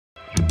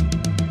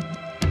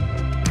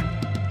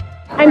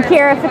I'm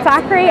Ciara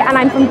Fitzachary and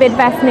I'm from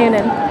Bidvest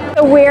Noonan.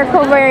 So we're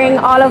covering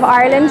all of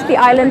Ireland, the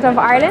island of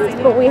Ireland,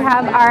 but we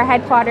have our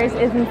headquarters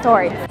is in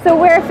Swords. So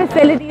we're a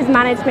facilities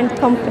management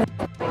company.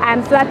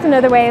 So that's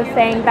another way of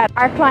saying that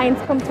our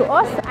clients come to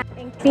us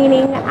in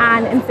cleaning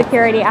and in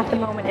security at the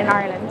moment in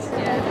Ireland.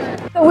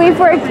 So we've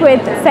worked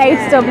with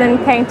South Dublin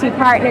County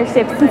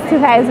Partnership since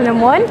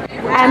 2001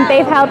 and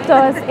they've helped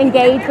us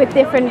engage with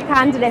different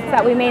candidates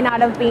that we may not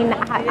have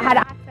had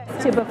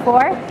access to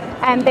before.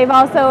 And they've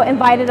also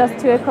invited us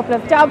to a couple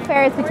of job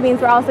fairs, which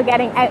means we're also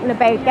getting out and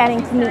about,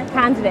 getting to meet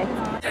candidates.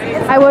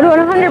 I would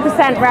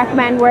 100%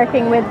 recommend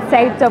working with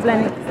South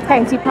Dublin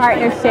County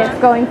Partnership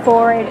going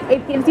forward.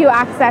 It gives you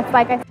access,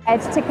 like I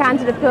said, to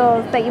candidate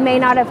pools that you may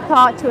not have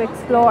thought to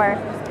explore,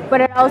 but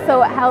it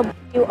also helps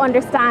you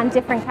understand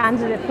different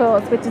candidate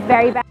pools, which is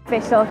very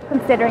beneficial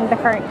considering the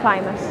current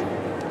climate.